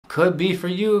Could be for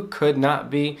you, could not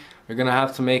be. You're gonna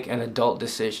have to make an adult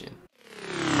decision.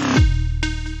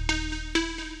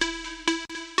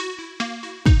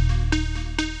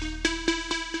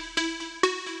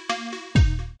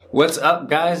 What's up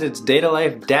guys, it's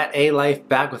DataLyfe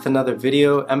back with another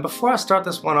video, and before I start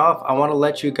this one off, I want to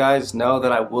let you guys know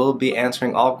that I will be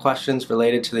answering all questions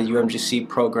related to the UMGC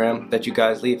program that you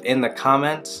guys leave in the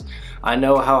comments. I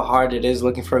know how hard it is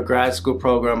looking for a grad school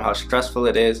program, how stressful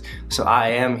it is, so I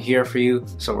am here for you.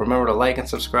 So remember to like and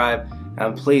subscribe,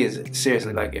 and please,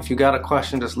 seriously, like if you got a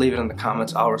question, just leave it in the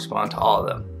comments. I'll respond to all of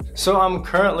them. So I'm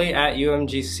currently at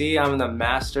UMGC. I'm in the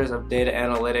Masters of Data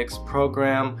Analytics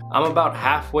program. I'm about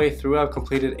halfway through. I've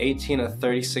completed 18 of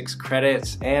 36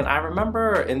 credits, and I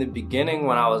remember in the beginning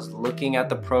when I was looking at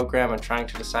the program and trying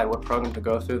to decide what program to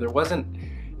go through, there wasn't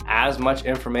as much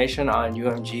information on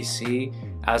UMGC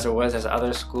as there was as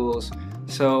other schools.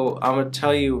 So I'm gonna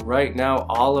tell you right now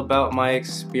all about my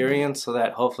experience so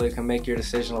that hopefully it can make your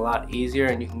decision a lot easier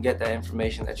and you can get that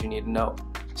information that you need to know.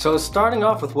 So starting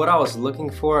off with what I was looking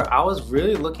for, I was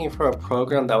really looking for a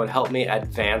program that would help me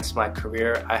advance my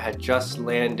career. I had just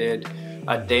landed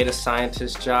a data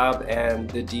scientist job in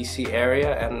the DC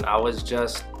area, and I was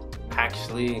just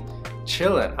actually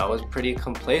chilling. I was pretty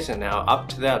complacent now. Up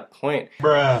to that point,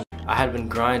 I had been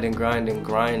grinding,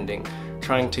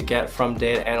 trying to get from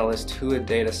data analyst to a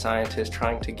data scientist,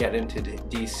 trying to get into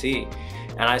DC.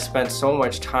 And I spent so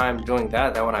much time doing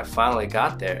that when I finally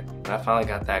got there, and I finally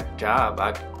got that job,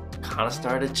 I kind of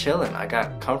started chilling. I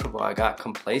got comfortable, I got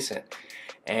complacent.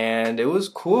 And it was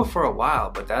cool for a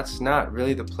while, but that's not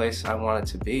really the place I wanted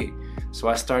to be. So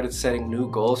I started setting new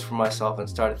goals for myself and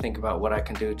started thinking about what I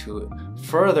can do to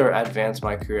further advance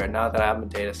my career. Now that I'm a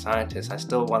data scientist, I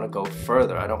still want to go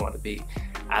further. I don't want to be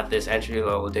at this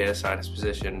entry-level data scientist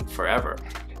position forever.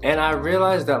 And I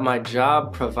realized that my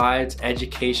job provides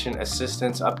education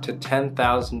assistance up to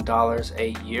 $10,000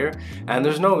 a year, and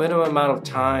there's no minimum amount of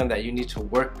time that you need to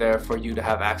work there for you to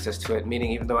have access to it,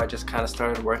 meaning even though I just kind of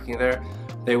started working there,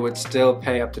 they would still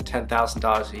pay up to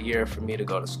 $10,000 a year for me to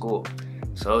go to school.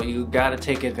 So you gotta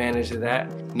take advantage of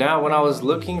that. Now, when I was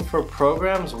looking for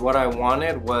programs, what I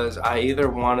wanted was I either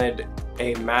wanted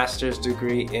a master's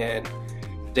degree in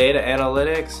data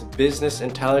analytics, business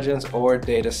intelligence, or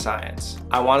data science.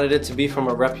 I wanted it to be from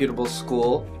a reputable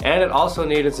school, and it also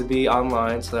needed to be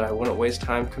online so that I wouldn't waste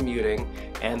time commuting,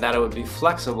 and that it would be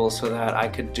flexible so that I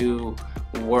could do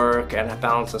work and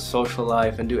balance a social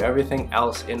life and do everything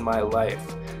else in my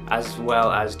life, as well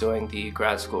as doing the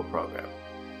grad school program.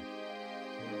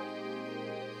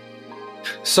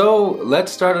 So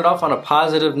let's start it off on a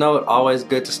positive note. Always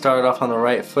good to start it off on the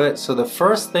right foot. So the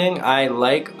first thing I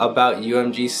like about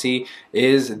UMGC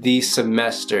is the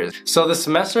semesters. So the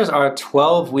semesters are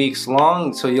 12 weeks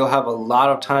long, so you'll have a lot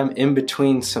of time in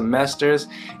between semesters.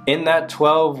 In that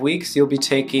 12 weeks, you'll be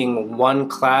taking one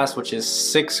class, which is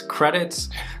 6 credits.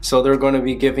 So they're going to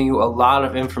be giving you a lot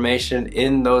of information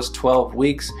in those 12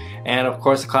 weeks. And of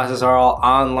course, the classes are all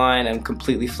online and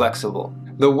completely flexible.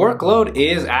 The workload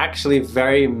is actually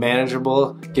very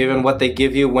manageable given what they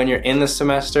give you when you're in the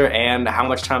semester and how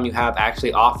much time you have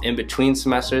actually off in between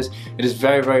semesters. It is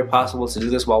very, very possible to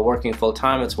do this while working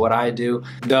full-time. It's what I do.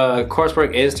 The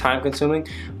coursework is time-consuming,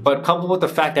 but coupled with the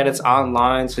fact that it's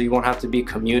online, so you won't have to be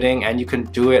commuting and you can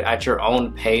do it at your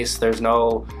own pace. There's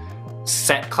no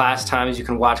set class times. You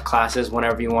can watch classes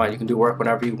whenever you want. You can do work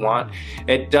whenever you want.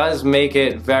 It does make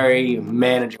it very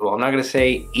manageable. I'm not going to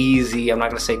say easy, I'm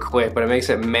not going to say quick, but it makes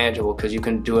it manageable because you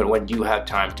can do it when you have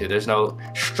time to. There's no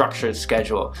structured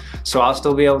schedule. So I'll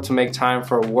still be able to make time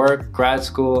for work, grad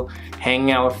school, hanging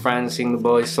out with friends, seeing the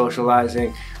boys,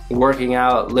 socializing, working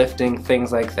out, lifting,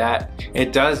 things like that.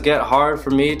 It does get hard for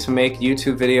me to make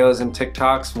YouTube videos and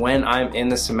TikToks when I'm in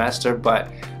the semester, but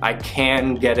I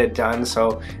can get it done.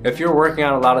 So if you're working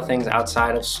on a lot of things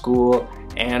outside of school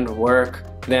and work,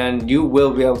 then you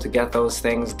will be able to get those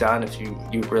things done if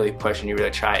you really push and you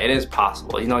really try. It is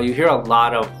possible. You know, you hear a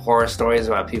lot of horror stories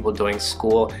about people doing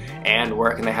school and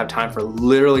work and they have time for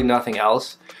literally nothing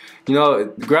else. You know,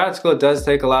 grad school does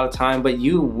take a lot of time, but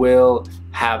you will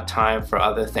have time for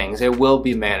other things. It will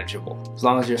be manageable as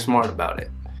long as you're smart about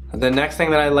it. The next thing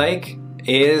that I like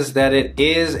is that it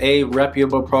is a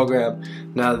reputable program.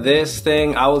 Now this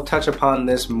thing, I will touch upon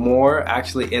this more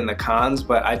actually in the cons,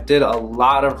 but I did a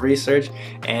lot of research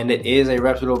and it is a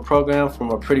reputable program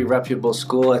from a pretty reputable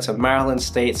school. It's a Maryland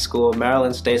State school.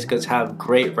 Maryland State schools have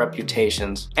great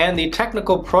reputations. And the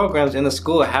technical programs in the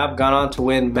school have gone on to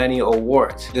win many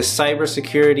awards. The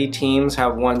cybersecurity teams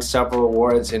have won several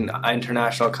awards in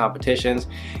international competitions,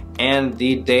 and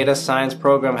the data science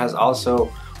program has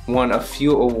also won a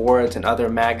few awards in other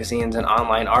magazines and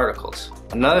online articles.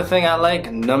 Another thing I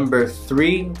like, number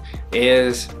 3,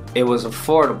 is it was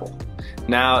affordable.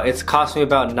 Now, it's cost me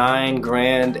about $9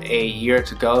 grand a year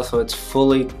to go, so it's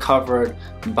fully covered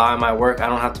by my work. I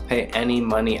don't have to pay any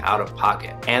money out of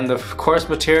pocket. And the course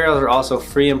materials are also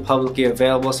free and publicly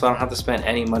available, so I don't have to spend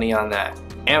any money on that.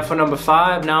 And for number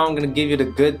 5, now I'm going to give you the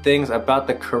good things about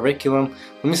the curriculum.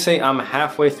 Let me say I'm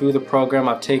halfway through the program.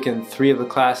 I've taken 3 of the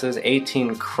classes,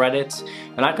 18 credits.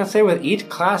 And I can say with each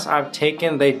class I've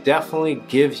taken, they definitely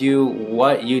give you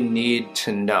what you need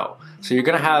to know. So you're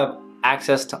going to have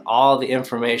access to all the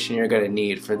information you're going to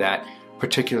need for that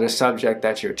particular subject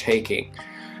that you're taking.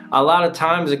 A lot of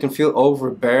times it can feel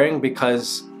overbearing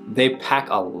because they pack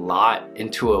a lot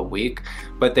into a week,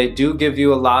 but they do give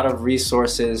you a lot of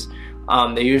resources.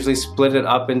 They usually split it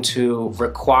up into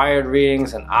required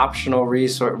readings and optional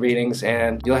readings,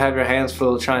 and you'll have your hands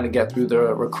full trying to get through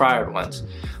the required ones.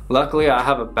 Luckily, I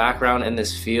have a background in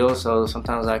this field, so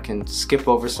sometimes I can skip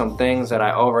over some things that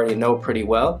I already know pretty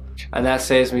well, and that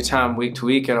saves me time week to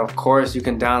week. And of course, you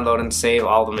can download and save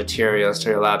all the materials to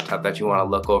your laptop that you want to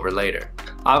look over later.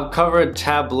 I've covered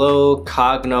Tableau,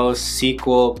 Cognos,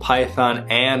 SQL, Python,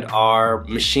 and R,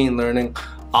 machine learning.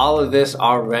 All of this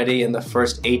already in the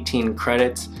first 18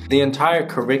 credits. The entire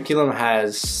curriculum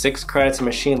has 6 credits in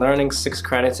machine learning, 6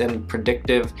 credits in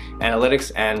predictive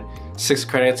analytics, and 6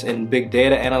 credits in big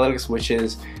data analytics, which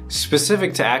is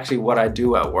specific to actually what I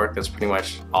do at work. That's pretty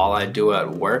much all I do at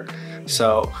work.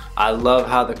 So I love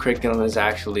how the curriculum is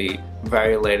actually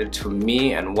very related to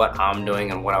me and what I'm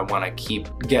doing and what I want to keep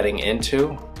getting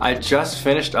into. I just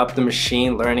finished up the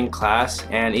machine learning class,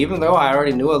 and even though I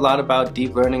already knew a lot about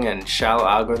deep learning and shallow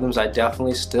algorithms, I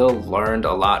definitely still learned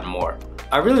a lot more.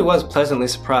 I really was pleasantly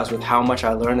surprised with how much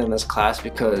I learned in this class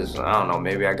because, I don't know,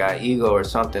 maybe I got ego or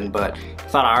something, but I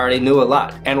thought I already knew a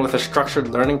lot. And with a structured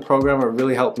learning program, it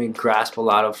really helped me grasp a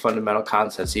lot of fundamental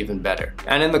concepts even better.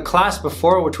 And in the class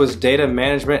before, which was data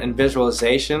management and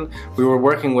visualization, we were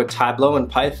working with Tableau and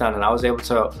Python, and I was able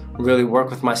to really work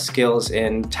with my skills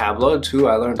in Tableau too.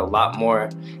 I learned a lot more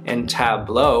in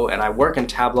Tableau, and I work in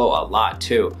Tableau a lot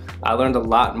too. I learned a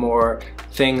lot more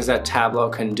things that Tableau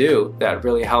can do that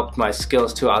really helped my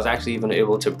skills too. I was actually even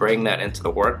able to bring that into the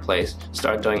workplace,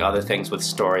 start doing other things with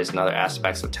stories and other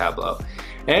aspects of Tableau.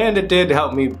 And it did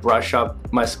help me brush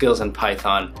up my skills in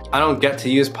Python. I don't get to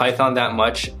use Python that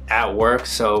much at work,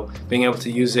 so being able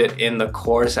to use it in the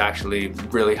course actually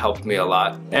really helped me a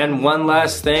lot. And one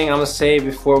last thing I'm gonna say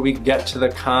before we get to the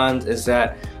cons is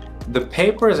that the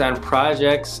papers and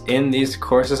projects in these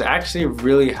courses actually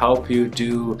really help you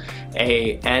do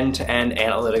a end-to-end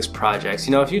analytics projects.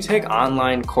 You know, if you take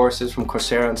online courses from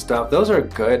Coursera and stuff, those are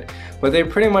good, but they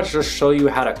pretty much just show you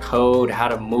how to code, how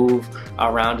to move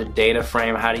around a data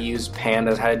frame, how to use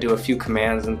pandas, how to do a few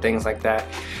commands and things like that.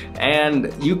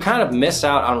 And you kind of miss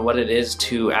out on what it is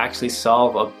to actually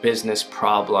solve a business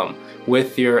problem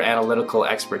with your analytical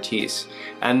expertise.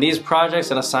 And these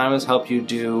projects and assignments help you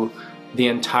do the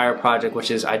entire project,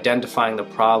 which is identifying the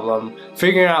problem,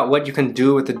 figuring out what you can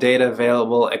do with the data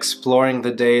available, exploring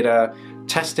the data,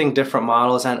 testing different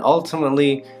models, and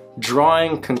ultimately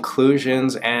drawing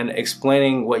conclusions and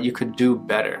explaining what you could do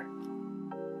better.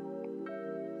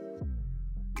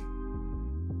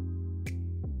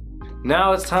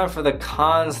 Now it's time for the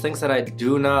cons, things that I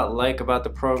do not like about the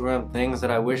program, things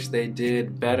that I wish they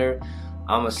did better.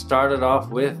 I'm gonna start it off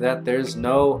with that there's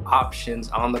no options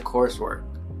on the coursework.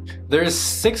 There's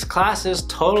 6 classes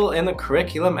total in the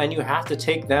curriculum, and you have to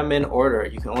take them in order.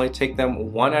 You can only take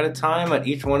them one at a time, and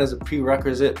each one is a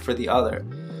prerequisite for the other.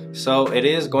 So it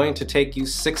is going to take you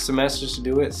 6 semesters to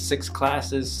do it, 6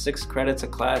 classes, 6 credits a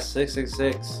class,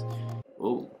 666.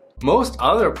 Ooh. Most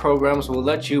other programs will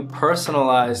let you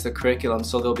personalize the curriculum,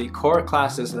 so there'll be core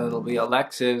classes and then there'll be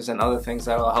electives and other things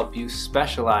that will help you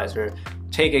specialize or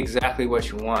take exactly what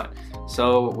you want.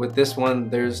 So with this one,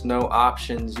 there's no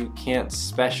options. You can't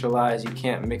specialize, you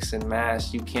can't mix and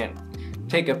match, you can't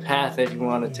take a path that you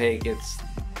want to take. It's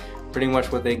pretty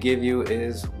much what they give you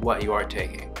is what you are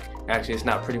taking. Actually, it's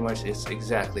not pretty much, it's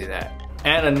exactly that.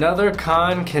 And another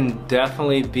con can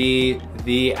definitely be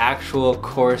the actual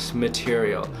course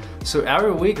material. So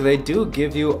every week they do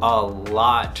give you a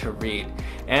lot to read.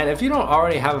 And if you don't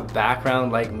already have a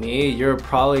background like me, you're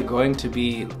probably going to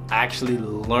be actually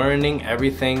learning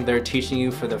everything they're teaching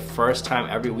you for the first time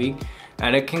every week.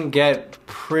 And it can get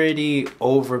pretty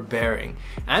overbearing.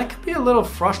 And it can be a little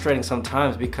frustrating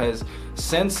sometimes because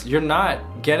since you're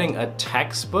not getting a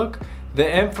textbook, the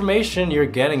information you're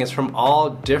getting is from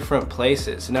all different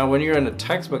places. Now, when you're in a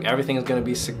textbook, everything is going to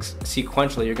be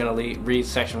sequential. You're going to read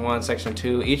section 1, section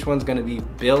 2. Each one's going to be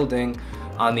building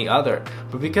on the other.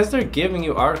 But because they're giving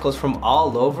you articles from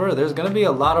all over, there's going to be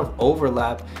a lot of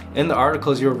overlap in the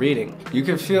articles you're reading. You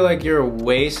can feel like you're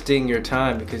wasting your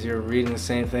time because you're reading the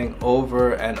same thing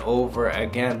over and over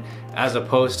again, as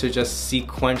opposed to just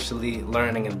sequentially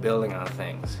learning and building on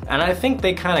things. And I think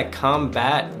they kind of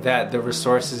combat that, the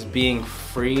resources being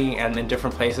free and in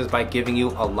different places, by giving you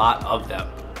a lot of them.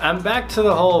 And back to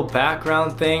the whole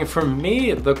background thing, for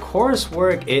me, the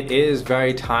coursework, it is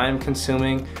very time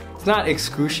consuming. It's not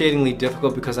excruciatingly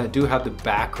difficult because I do have the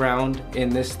background in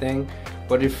this thing.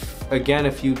 But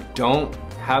if you don't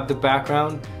have the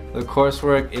background, the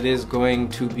coursework, it is going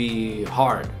to be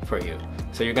hard for you.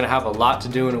 So you're gonna have a lot to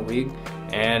do in a week,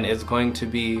 and it's going to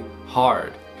be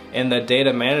hard. In the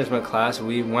data management class,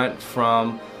 we went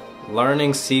from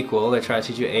learning SQL, they try to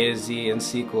teach you A to Z in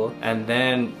SQL, and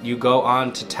then you go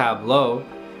on to Tableau,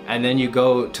 and then you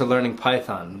go to learning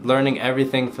Python, learning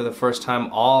everything for the first time,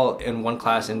 all in one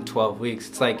class in 12 weeks.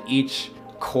 It's like each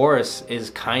course is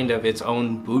kind of its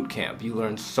own boot camp. You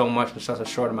learn so much in such a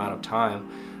short amount of time.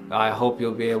 I hope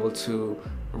you'll be able to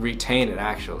retain it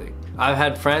actually. I've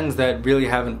had friends that really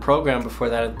haven't programmed before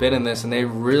that have been in this, and they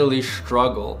really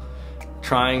struggle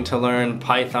trying to learn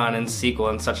Python and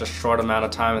SQL in such a short amount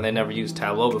of time, and they never used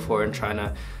Tableau before, and trying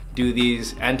to do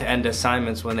these end-to-end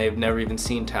assignments when they've never even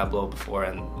seen Tableau before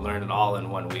and learn it all in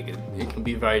 1 week. It can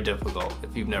be very difficult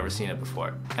if you've never seen it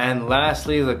before. And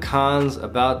lastly, the cons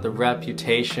about the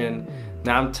reputation.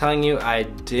 Now I'm telling you, I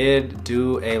did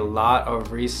do a lot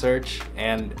of research,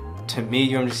 and to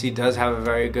me, UMGC does have a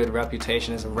very good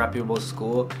reputation as a reputable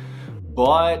school,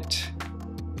 but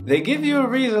they give you a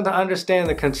reason to understand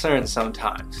the concerns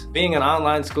sometimes. Being an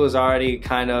online school is already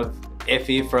kind of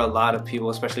iffy for a lot of people,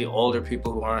 especially older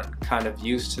people who aren't kind of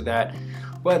used to that.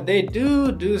 But they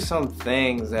do some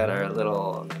things that are a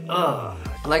little,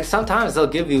 like sometimes they'll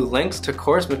give you links to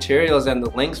course materials and the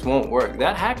links won't work.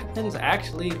 That happens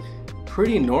actually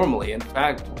pretty normally. In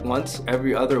fact, once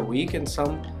every other week in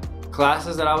some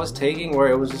classes that I was taking, where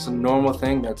it was just a normal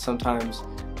thing that sometimes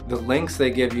the links they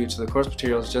give you to the course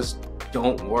materials just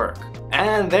don't work.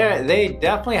 And they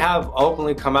definitely have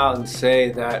openly come out and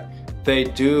say that they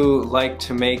do like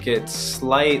to make it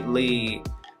slightly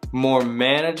more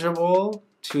manageable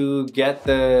to get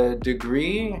the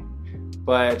degree,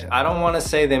 but I don't want to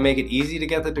say they make it easy to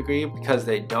get the degree, because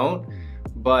they don't.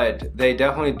 But they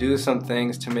definitely do some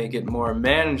things to make it more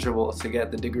manageable to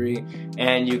get the degree,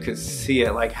 and you could see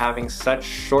it, like having such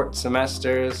short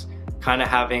semesters, kind of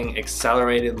having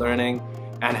accelerated learning,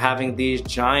 and having these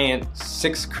giant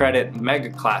 6-credit mega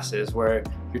classes where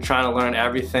you're trying to learn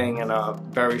everything in a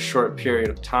very short period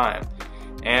of time.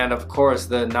 And of course,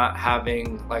 the not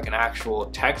having like an actual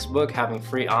textbook, having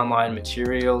free online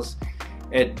materials,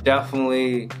 it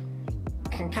definitely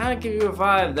can kind of give you a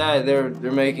vibe that they're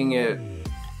making it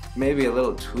maybe a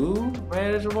little too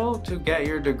manageable to get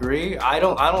your degree. I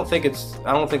don't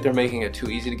think they're making it too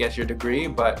easy to get your degree,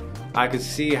 but I could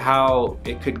see how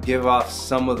it could give off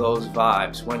some of those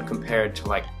vibes when compared to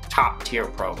like top tier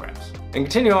programs. And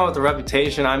continue on with the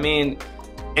reputation, I mean,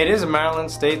 it is a Maryland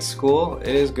State school,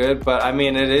 it is good, but I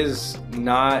mean, it is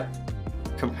not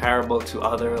comparable to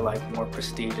other like more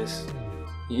prestigious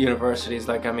universities.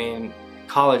 Like, I mean,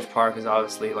 College Park is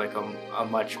obviously like a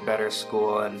much better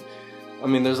school, and I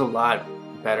mean, there's a lot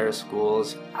better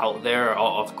schools out there.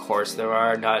 Of course there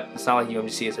are. It's not like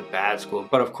UMGC is a bad school,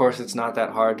 but of course it's not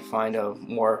that hard to find a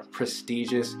more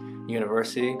prestigious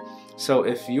university. So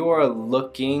if you're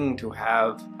looking to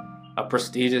have a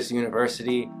prestigious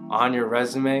university on your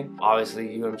resume,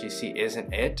 obviously UMGC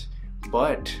isn't it,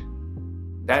 but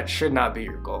that should not be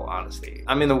your goal, honestly.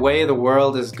 I mean, the way the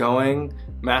world is going,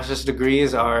 master's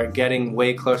degrees are getting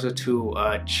way closer to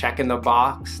a check in the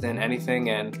box than anything,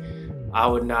 and I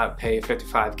would not pay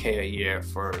 $55K a year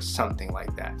for something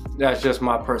like that. That's just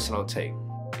my personal take.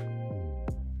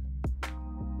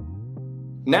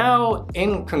 Now,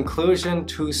 in conclusion,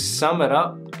 to sum it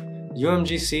up,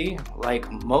 UMGC, like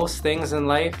most things in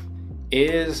life,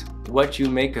 is what you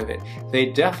make of it. They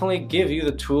definitely give you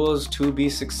the tools to be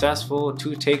successful,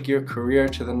 to take your career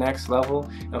to the next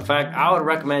level. In fact, I would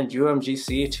recommend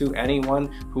UMGC to anyone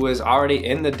who is already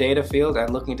in the data field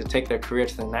and looking to take their career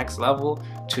to the next level,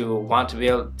 to want to be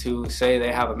able to say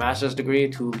they have a master's degree,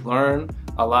 to learn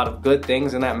a lot of good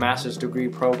things in that master's degree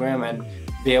program, and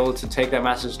be able to take that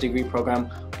master's degree program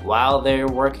while they're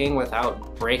working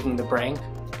without breaking the bank.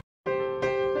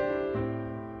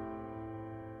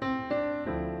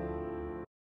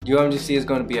 UMGC is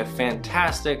going to be a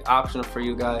fantastic option for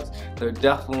you guys. They're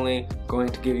definitely going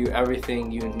to give you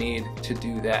everything you need to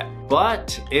do that.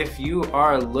 But if you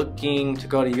are looking to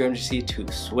go to UMGC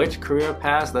to switch career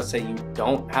paths, let's say you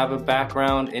don't have a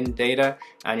background in data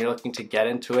and you're looking to get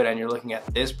into it and you're looking at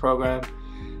this program,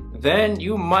 then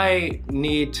you might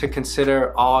need to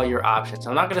consider all your options.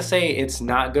 I'm not gonna say it's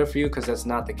not good for you, because that's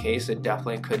not the case. It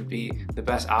definitely could be the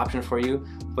best option for you,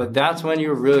 but that's when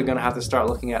you're really gonna have to start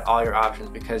looking at all your options,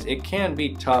 because it can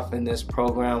be tough in this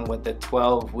program with the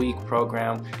 12-week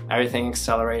program, everything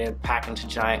accelerated, packed into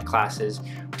giant classes,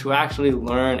 to actually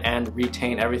learn and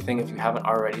retain everything if you haven't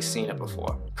already seen it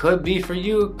before. Could be for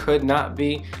you, could not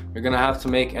be. You're gonna have to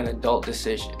make an adult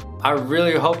decision. I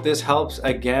really hope this helps.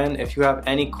 Again, if you have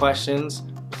any questions,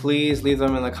 please leave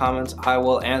them in the comments. I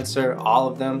will answer all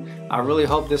of them. I really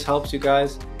hope this helps you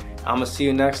guys. I'm gonna see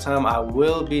you next time. I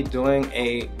will be doing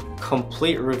a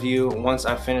complete review once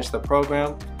I finish the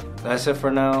program. That's it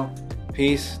for now.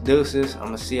 Peace, deuces. I'm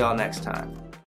gonna see y'all next time.